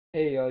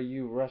Hey all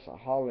you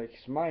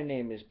wrestleholics, my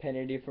name is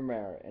Penny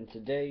Famera, and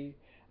today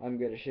I'm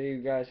going to show you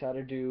guys how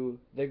to do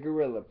the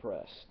gorilla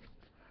press.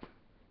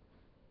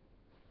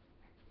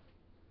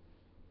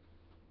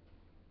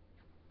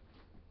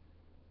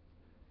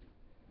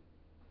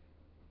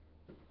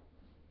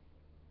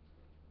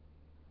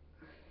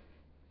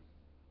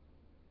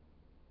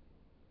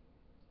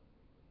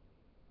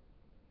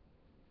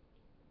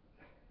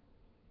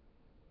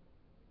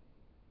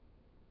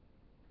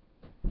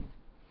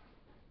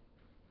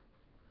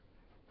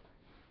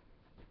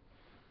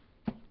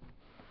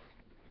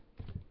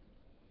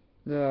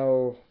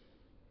 Now,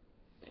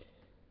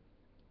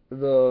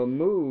 the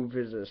move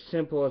is as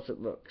simple as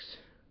it looks.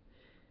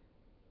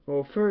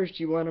 Well, first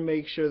you want to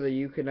make sure that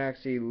you can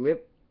actually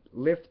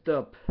lift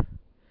up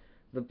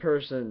the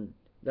person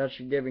that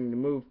you're giving the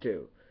move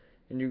to.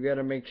 And you got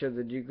to make sure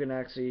that you can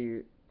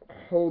actually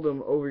hold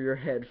them over your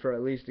head for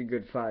at least a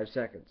good 5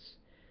 seconds.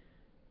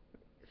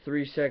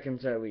 3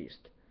 seconds at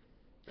least.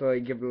 So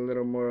like give it a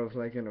little more of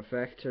like an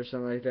effect or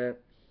something like that.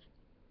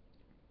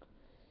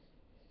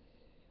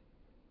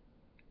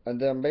 And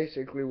then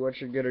basically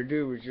what you're gonna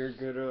do is you're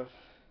gonna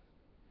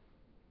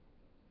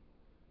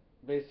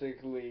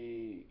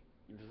basically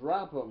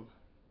drop them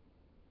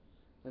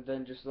and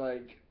then just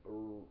like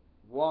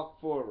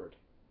walk forward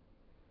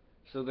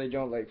so they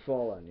don't like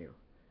fall on you.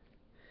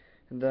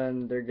 And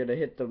then they're gonna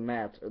hit the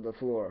mat or the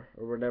floor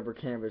or whatever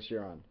canvas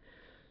you're on.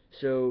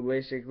 So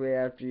basically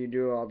after you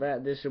do all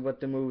that, this is what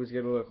the move is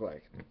gonna look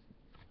like.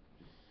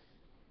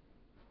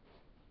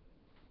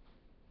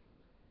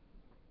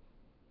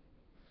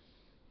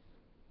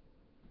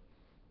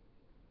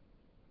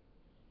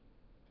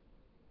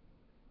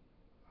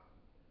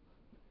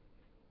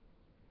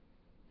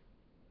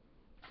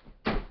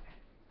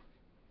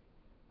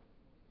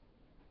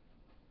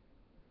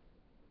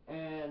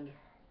 And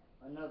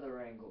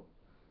another angle.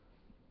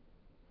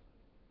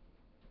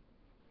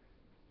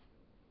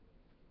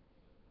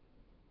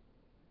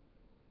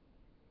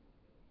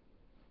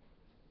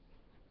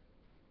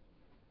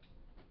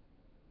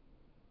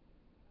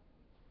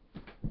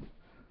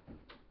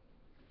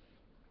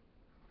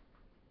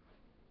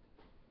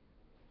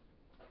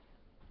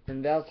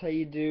 And that's how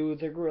you do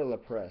the gorilla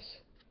press.